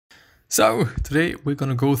So today we're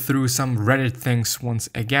gonna go through some Reddit things once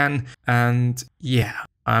again, and yeah,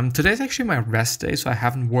 today's actually my rest day, so I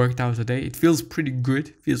haven't worked out today. It feels pretty good,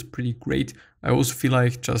 feels pretty great. I also feel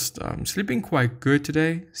like just sleeping quite good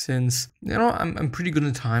today, since I'm pretty good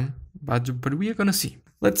in time, but we are gonna see.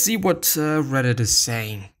 Let's see what Reddit is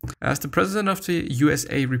saying. As the president of the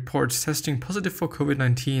USA reports testing positive for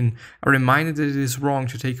COVID-19, a reminder that it is wrong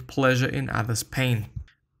to take pleasure in others' pain.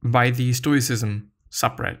 By the Stoicism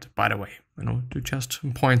subreddit, by the way, to just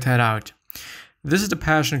point that out. This is the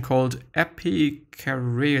passion called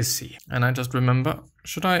epicuracy, and I just remember,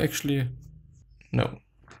 should I actually, no,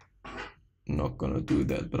 I'm not gonna do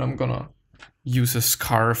that, but I'm gonna use a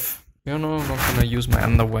scarf. I'm not gonna use my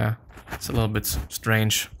underwear. It's a little bit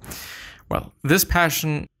strange. Well, this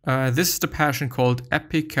is the passion called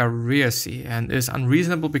epicuracy, and is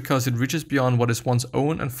unreasonable because it reaches beyond what is one's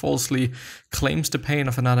own and falsely claims the pain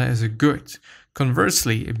of another as a good.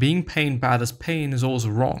 Conversely, being pained by others' pain is also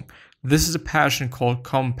wrong. This is a passion called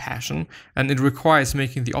compassion, and it requires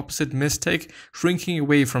making the opposite mistake, shrinking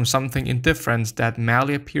away from something indifferent that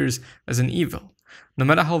merely appears as an evil. No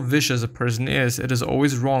matter how vicious a person is, it is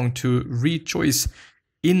always wrong to rejoice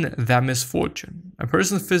in their misfortune. A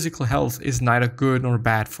person's physical health is neither good nor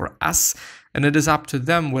bad for us, and it is up to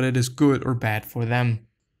them whether it is good or bad for them.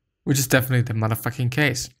 Which is definitely the motherfucking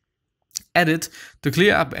case. Edit, to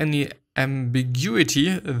clear up any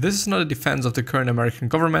ambiguity, this is not a defense of the current American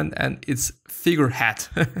government and its figurehead.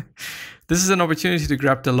 This is an opportunity to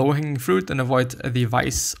grab the low-hanging fruit and avoid the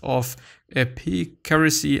vice of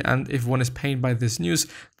epicuracy, and if one is pained by this news,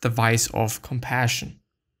 the vice of compassion.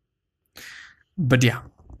 But yeah,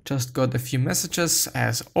 just got a few messages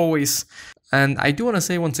as always, and I do want to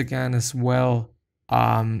say once again as well,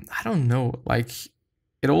 I don't know, like,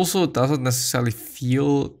 it also doesn't necessarily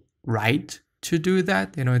feel right to do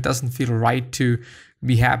that. It doesn't feel right to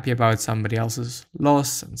be happy about somebody else's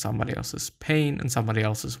loss and somebody else's pain and somebody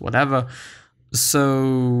else's whatever.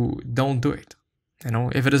 So don't do it.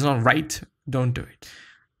 If it is not right, don't do it.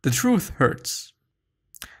 The truth hurts.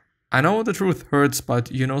 I know the truth hurts,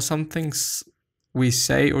 but some things we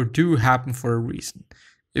say or do happen for a reason.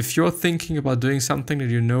 If you're thinking about doing something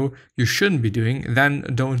that you shouldn't be doing, then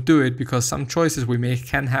don't do it, because some choices we make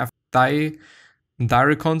can have dire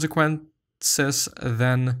consequences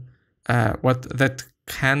then that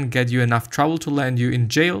can get you enough trouble to land you in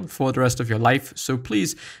jail for the rest of your life. So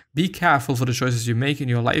please be careful for the choices you make in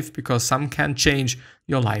your life, because some can change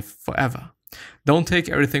your life forever. Don't take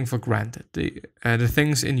everything for granted. The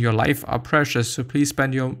things in your life are precious, so please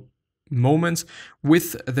spend your moments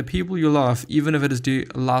with the people you love, even if it is the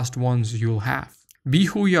last ones you'll have. Be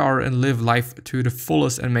who you are and live life to the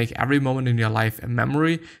fullest, and make every moment in your life a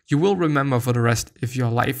memory you will remember for the rest of your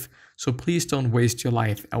life. So please don't waste your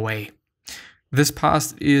life away. This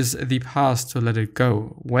past is the past, so let it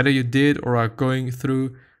go. Whether you did or are going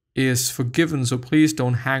through is forgiven, so please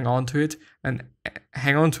don't hang on to it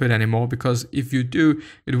anymore, because if you do,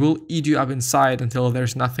 it will eat you up inside until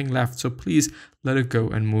there's nothing left. So please let it go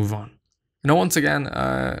and move on. Once again,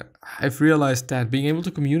 I've realized that being able to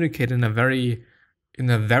communicate in a very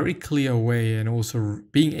clear way, and also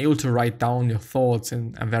being able to write down your thoughts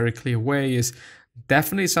in a very clear way, is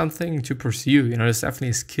definitely something to pursue. It's definitely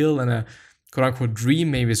a skill and a quote-unquote dream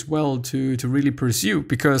maybe as well to really pursue,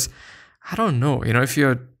 because I don't know, if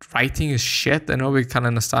your writing is shit, I know we can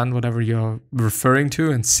understand whatever you're referring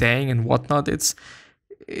to and saying and whatnot. It's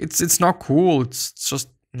not cool. It's just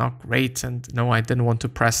not great, and no, I didn't want to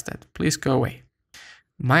press that. Please go away.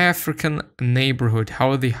 My African neighborhood,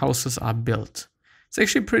 how the houses are built. It's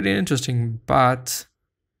actually pretty interesting, but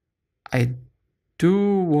I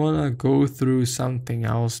do want to go through something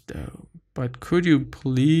else though. But could you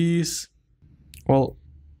please? Well,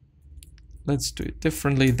 let's do it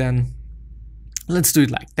differently then. Let's do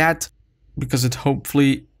it like that, because it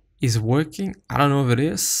hopefully is working. I don't know if it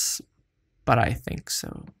is, but I think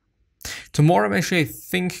so. Tomorrow I'm actually, I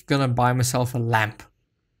think, gonna buy myself a lamp.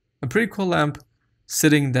 A pretty cool lamp,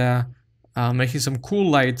 sitting there, making some cool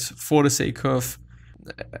lights for the sake of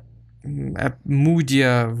a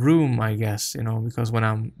moodier room, I guess, because when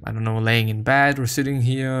I'm, laying in bed or sitting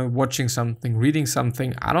here watching something, reading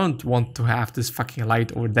something, I don't want to have this fucking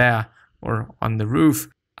light over there or on the roof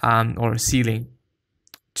or ceiling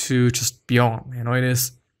to just be on. It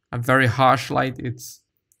is a very harsh light. It's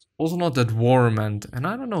also not that warm, and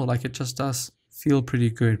I don't know, like, it just does feel pretty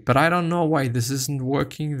good, but I don't know why this isn't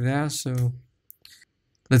working there. So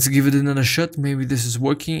let's give it another shot. Maybe this is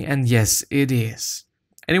working, and yes, it is.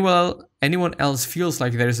 Anyone else feels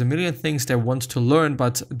like there's a million things they want to learn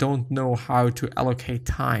but don't know how to allocate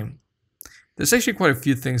time. There's actually quite a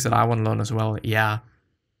few things that I want to learn as well, yeah.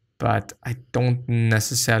 but I don't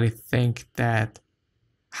necessarily think that,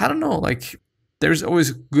 I don't know, like there's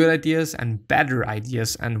always good ideas and better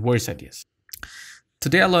ideas and worse ideas.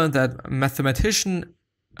 Today I learned that mathematician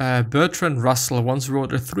Bertrand Russell once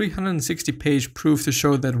wrote a 360-page proof to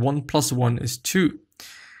show that 1 + 1 is 2.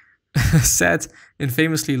 Said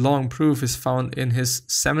infamously long proof is found in his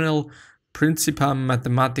seminal Principia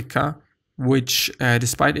Mathematica, which,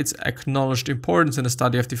 despite its acknowledged importance in the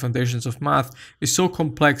study of the foundations of math, is so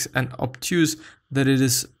complex and obtuse that it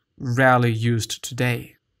is rarely used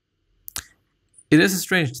today. It is a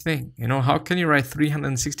strange thing, you know, how can you write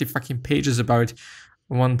 360 fucking pages about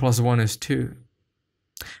 1 + 1 is 2?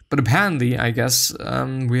 But apparently, I guess,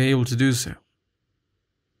 we're able to do so.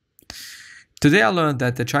 Today I learned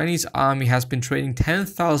that the Chinese army has been training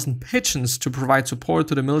 10,000 pigeons to provide support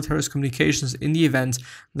to the military's communications in the event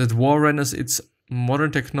that war renders its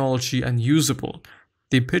modern technology unusable.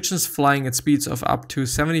 The pigeons, flying at speeds of up to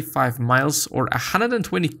 75 miles or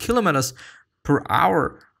 120 kilometers per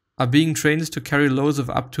hour, are being trained to carry loads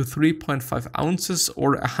of up to 3.5 ounces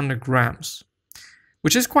or 100 grams.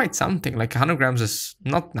 Which is quite something. Like 100 grams is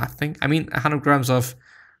not nothing. I mean, 100 grams of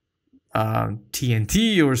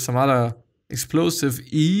TNT or some other explosive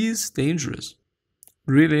is dangerous.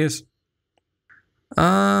 Really is.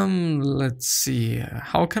 Let's see.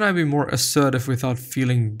 How can I be more assertive without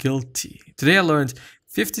feeling guilty? Today I learned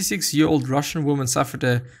 56-year-old Russian woman suffered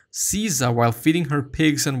a seizure while feeding her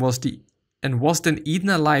pigs and was then eaten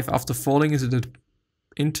alive after falling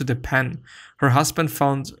into the pen. Her husband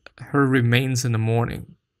found her remains in the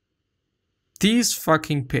morning. These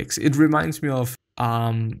fucking pigs. It reminds me of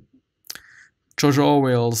George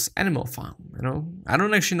Orwell's Animal Farm, you know? I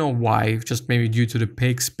don't actually know why, just maybe due to the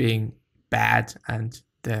pigs being bad and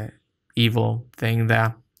the evil thing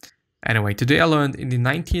there. Anyway, today I learned in the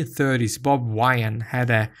 1930s, Bob Wyan had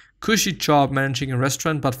a cushy job managing a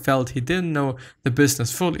restaurant but felt he didn't know the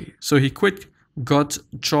business fully. So he quit, got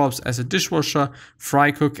jobs as a dishwasher,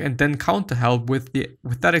 fry cook, and then counter help. With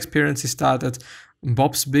that experience, he started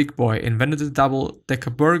Bob's Big Boy, invented a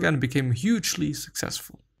double-decker burger, and became hugely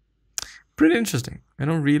successful. Pretty interesting, you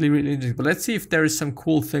know, really, really interesting. But let's see if there is some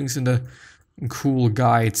cool things in the Cool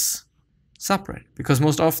Guides subreddit, because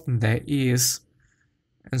most often there is,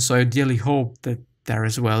 and so I ideally hope that there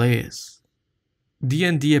as well is.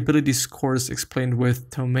 D&D ability scores explained with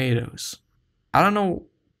tomatoes. I don't know,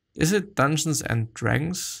 is it Dungeons and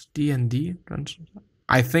Dragons? D&D? Dungeons?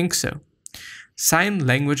 I think so. Sign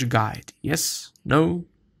language guide. Yes, no,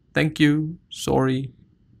 thank you, sorry,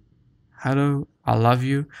 hello, I love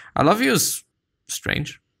you. I love you is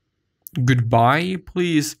strange. Goodbye,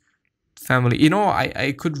 please, family. You know,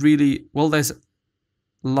 I could really, well, there's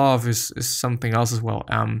love is something else as well.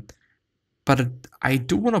 But I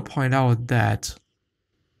do want to point out that,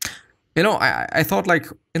 you know, I thought, like,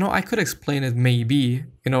 you know, I could explain it maybe,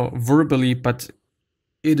 you know, verbally, but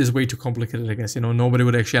it is way too complicated, I guess. You know, nobody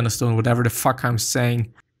would actually understand whatever the fuck I'm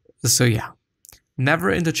saying. So yeah,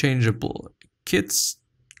 never interchangeable. Kids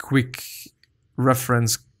quick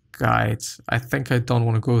reference guide. I think I don't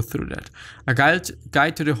want to go through that. A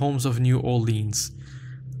guide to the homes of New Orleans.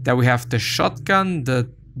 There we have the shotgun, the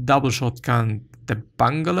double shotgun, the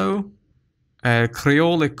bungalow,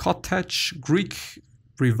 Creole cottage, Greek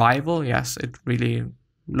revival. Yes, it really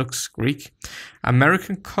looks Greek.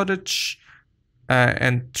 American cottage,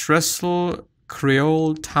 and trestle,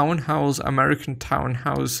 Creole townhouse, American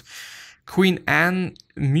townhouse, Queen Anne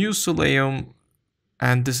mausoleum,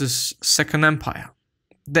 and this is Second Empire.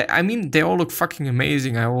 I mean, they all look fucking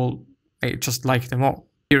amazing. I just like them all,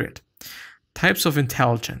 period. Types of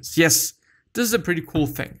intelligence. Yes, this is a pretty cool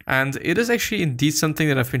thing. And it is actually indeed something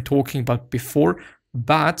that I've been talking about before,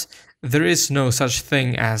 but there is no such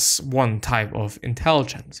thing as one type of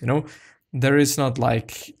intelligence, you know? There is not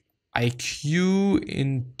like IQ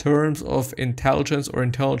in terms of intelligence or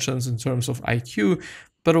intelligence in terms of IQ,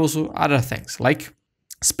 but also other things like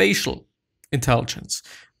spatial intelligence,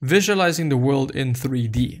 visualizing the world in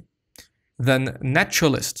 3D. Then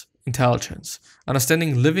naturalist intelligence,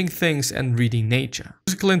 understanding living things and reading nature.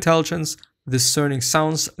 Musical intelligence, discerning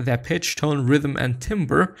sounds, their pitch, tone, rhythm, and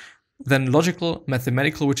timbre. Then logical,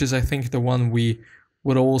 mathematical, which is I think the one we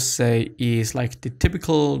would all say is like the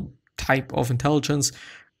typical type of intelligence,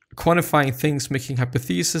 quantifying things, making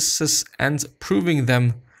hypotheses, and proving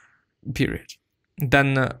them, period.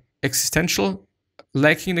 Then existential,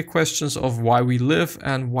 lacking the questions of why we live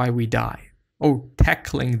and why we die. Oh,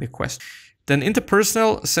 tackling the question. Then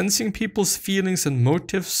interpersonal, sensing people's feelings and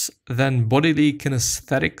motives. Then bodily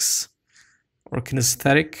kinesthetics, or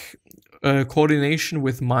kinesthetic, coordination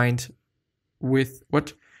with mind, with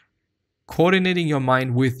what? Coordinating your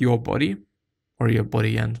mind with your body, or your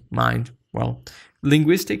body and mind. Well,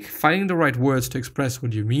 linguistic, finding the right words to express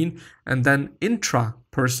what you mean. And then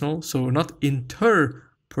intrapersonal, so not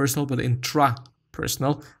interpersonal, but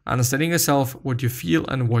intrapersonal, understanding yourself, what you feel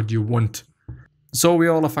and what you want. So we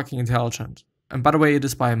all are fucking intelligent. And by the way, it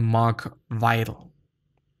is by Mark Vidal.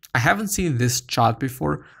 I haven't seen this chart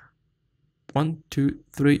before. 1, 2,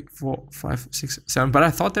 3, 4, 5, 6, 7. But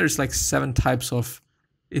I thought there's like 7 types of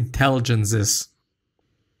intelligences.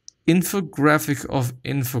 Infographic of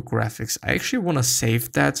infographics. I actually want to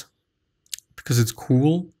save that because it's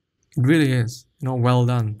cool. It really is. You know, well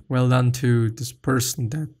done. Well done to this person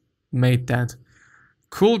that made that.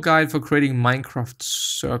 Cool guide for creating Minecraft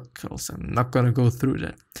circles. I'm not going to go through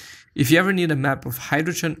that. If you ever need a map of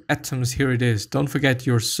hydrogen atoms, here it is. Don't forget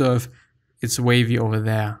your surf. It's wavy over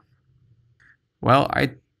there. Well,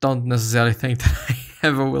 I don't necessarily think that I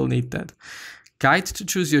ever will need that. Guide to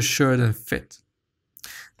choose your shirt and fit.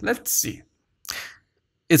 Let's see.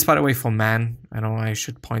 It's, by the way, for men. I know I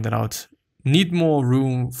should point that out. Need more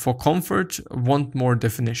room for comfort, want more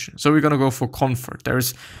definition. So we're going to go for comfort.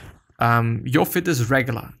 There's your fit is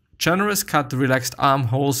regular. Generous cut, relaxed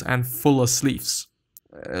armholes and fuller sleeves.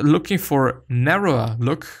 Looking for narrower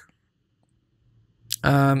look.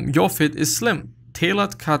 Your fit is slim.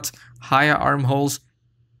 Tailored cut, higher armholes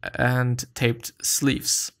and taped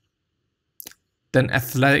sleeves. Then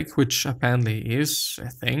athletic, which apparently is a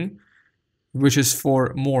thing, which is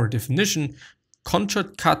for more definition.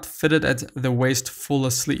 Contoured cut, fitted at the waist, fuller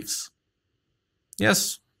sleeves.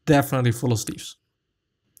 Yes, definitely fuller sleeves.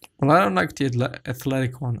 Well, I don't like the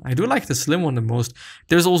athletic one. I do like the slim one the most.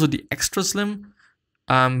 There's also the extra slim.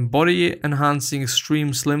 Body enhancing,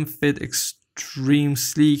 extreme slim fit, extreme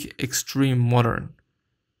sleek, extreme modern.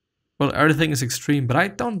 Well, everything is extreme, but I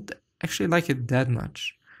don't actually like it that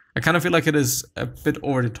much. I kind of feel like it is a bit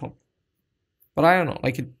over the top. But I don't know,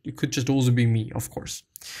 like it could just also be me, of course.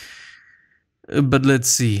 But let's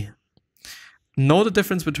see. Know the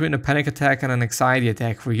difference between a panic attack and an anxiety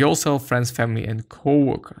attack for yourself, friends, family, and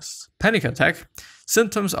co-workers. Panic attack.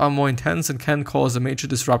 Symptoms are more intense and can cause a major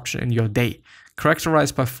disruption in your day,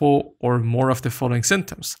 characterized by 4 or more of the following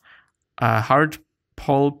symptoms. Heart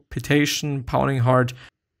palpitation, pounding heart,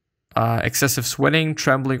 excessive sweating,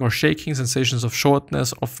 trembling or shaking, sensations of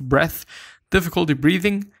shortness of breath, difficulty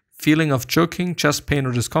breathing, feeling of choking, chest pain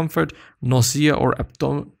or discomfort, nausea or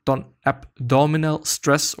abdominal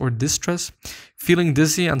stress or distress, feeling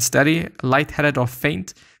dizzy, unsteady, lightheaded or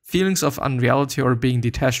faint, feelings of unreality or being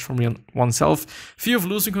detached from oneself, fear of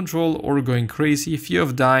losing control or going crazy, fear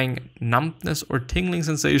of dying, numbness or tingling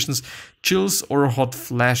sensations, chills or hot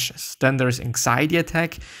flashes. Then there's anxiety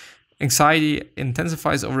attack. Anxiety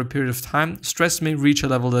intensifies over a period of time. Stress may reach a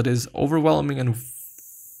level that is overwhelming and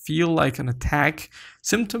feel like an attack.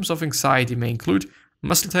 Symptoms of anxiety may include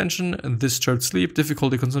muscle tension, disturbed sleep,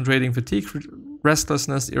 difficulty concentrating, fatigue,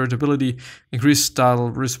 restlessness, irritability, increased startle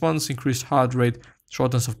response, increased heart rate,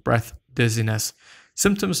 shortness of breath, dizziness.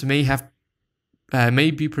 Symptoms may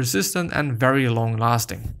be persistent and very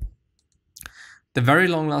long-lasting. The very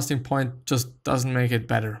long-lasting point just doesn't make it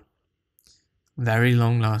better. Very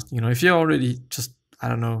long-lasting. You know, if you already just, I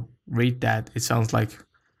don't know, read that, it sounds like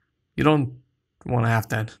you don't want to have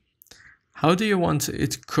that. How do you want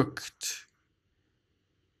it cooked?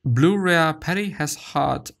 Blue rare patty has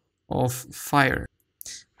heart of fire.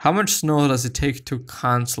 How much snow does it take to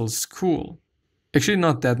cancel school? Actually,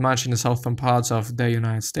 not that much in the southern parts of the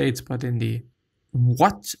United States, but in the...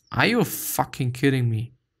 What? Are you fucking kidding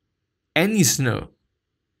me? Any snow?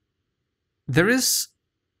 There is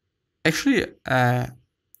actually, in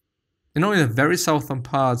the very southern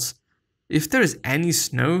parts, if there is any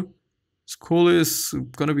snow, school is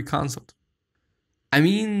gonna be cancelled. I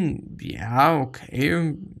mean, yeah,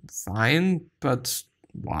 okay, fine, but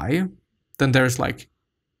why? Then there's like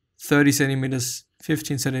 30 centimeters,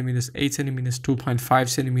 15 centimeters, 8 centimeters, 2.5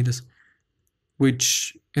 centimeters,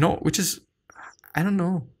 which is, I don't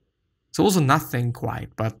know. It's also nothing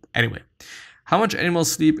quite, but anyway. How much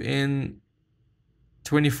animals sleep in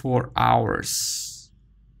 24 hours?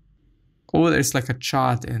 Oh, there's like a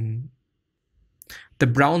chart in... The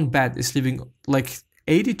brown bat is sleeping like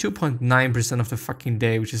 82.9% of the fucking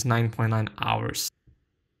day, which is 9.9 hours.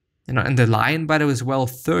 And the lion, by the way, as well,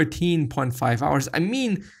 13.5 hours. I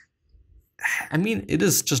mean, it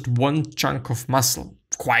is just one chunk of muscle.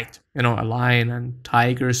 Quite. A lion and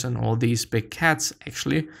tigers and all these big cats,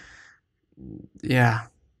 actually. Yeah.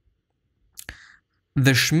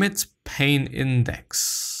 The Schmidt pain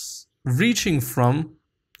index. Reaching from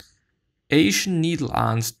Asian needle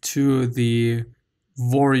ant to the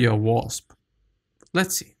warrior wasp.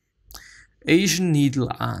 Let's see. Asian needle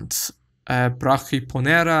ant.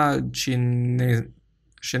 Brachyponera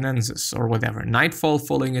chinensis or whatever. Nightfall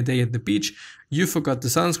following a day at the beach. You forgot the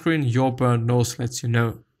sunscreen. Your burnt nose lets you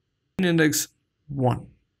know. Index 1.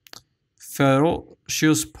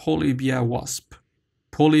 Ferocious polybia wasp.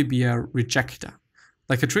 Polybia rejecta.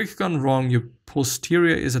 Like a trick gone wrong, your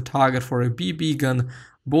posterior is a target for a BB gun.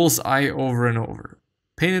 Bullseye over and over.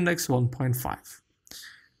 Pain index 1.5.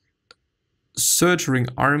 Surging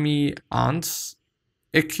army ants.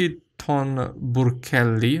 Echiton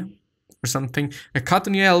burkelli or something. A cut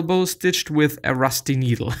in your elbow stitched with a rusty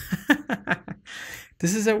needle.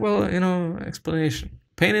 This is a explanation.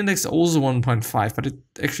 Pain index also 1.5, but it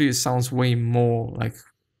actually sounds way more like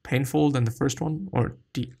painful than the first one or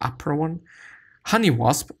the upper one. Honey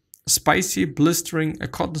wasp, spicy, blistering, a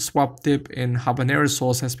cotton swab dip in habanero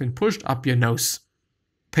sauce has been pushed up your nose.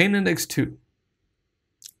 Pain index 2.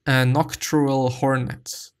 Nocturnal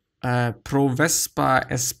hornets, Provespa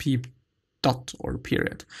sp dot or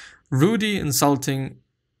period. Rude insulting,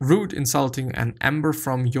 and amber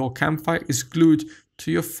from your campfire is glued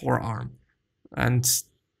to your forearm, and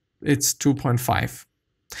it's 2.5.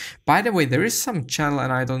 By the way, there is some channel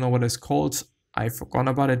and I don't know what it's called. I forgot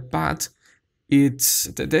about it, but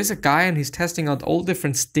there's a guy and he's testing out all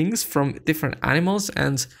different stings from different animals,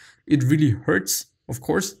 and it really hurts. Of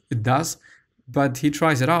course, it does, but he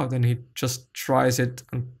tries it out and he just tries it.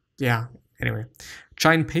 And yeah, anyway.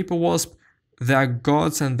 Giant paper wasp, they're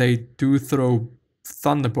gods and they do throw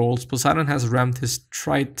thunderbolts. Poseidon has rammed his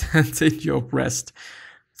trident in your breast.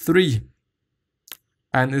 3.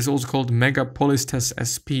 And is also called Megapolistes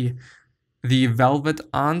SP. The velvet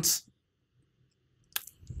ant.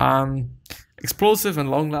 Explosive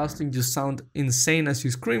and long-lasting, you sound insane as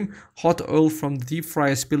you scream. Hot oil from the deep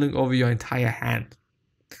fryer spilling over your entire hand.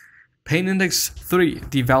 Pain index 3,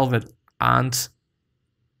 the velvet ant.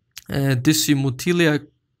 Dissimutilia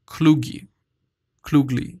klugi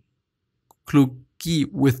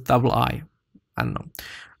with double I. I don't know.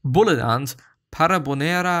 Bullet ant,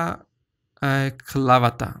 Parabonera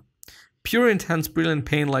clavata. Pure intense brilliant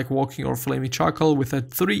pain like walking or flaming charcoal with a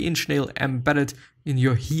 3-inch nail embedded in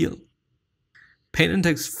your heel. Pain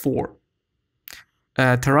index 4.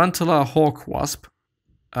 Tarantula hawk wasp.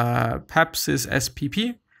 Pepsis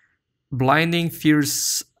SPP. Blinding,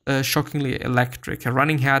 fierce, shockingly electric. A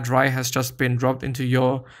running hair dry has just been dropped into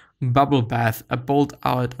your bubble bath, a bolt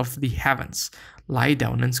out of the heavens. Lie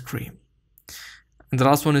down and scream. And the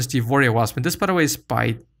last one is the warrior wasp. And this, by the way, is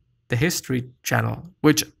by the History channel,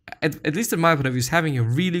 which, at least in my point of view, is having a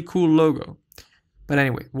really cool logo. But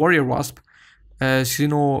anyway, warrior wasp.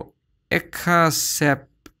 Sino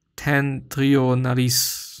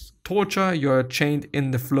Ecaseptentrionalis. Torture, you're chained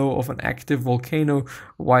in the flow of an active volcano.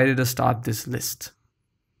 Why did I start this list?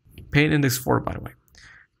 Pain index 4, by the way.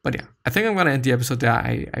 But yeah, I think I'm going to end the episode there.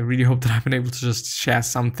 I really hope that I've been able to just share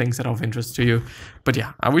some things that are of interest to you. But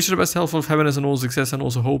yeah, I wish you the best health, happiness, and all success, and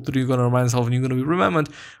also hope that you're going to remind yourself and you're going to be remembered,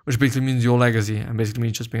 which basically means your legacy, and basically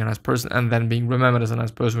means just being a nice person, and then being remembered as a nice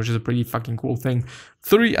person, which is a pretty fucking cool thing.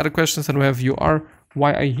 3 other questions that we have you are,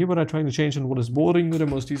 why are you here, what are you trying to change, and what is bothering you the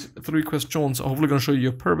most? These 3 questions are hopefully going to show you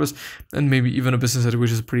your purpose, and maybe even a business idea, which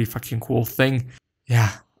is a pretty fucking cool thing.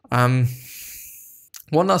 Yeah. One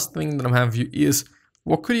last thing that I'm having for you is,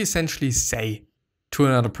 what could you essentially say to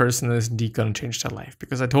another person that is indeed going to change their life?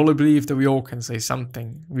 Because I totally believe that we all can say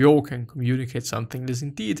something, we all can communicate something that is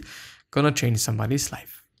indeed going to change somebody's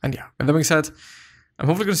life. And yeah, with that being said, I'm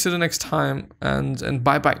hopefully going to see you next time, and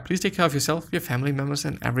bye-bye. Please take care of yourself, your family members,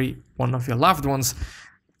 and every one of your loved ones,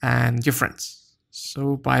 and your friends.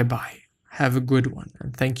 So bye-bye. Have a good one,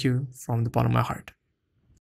 and thank you from the bottom of my heart.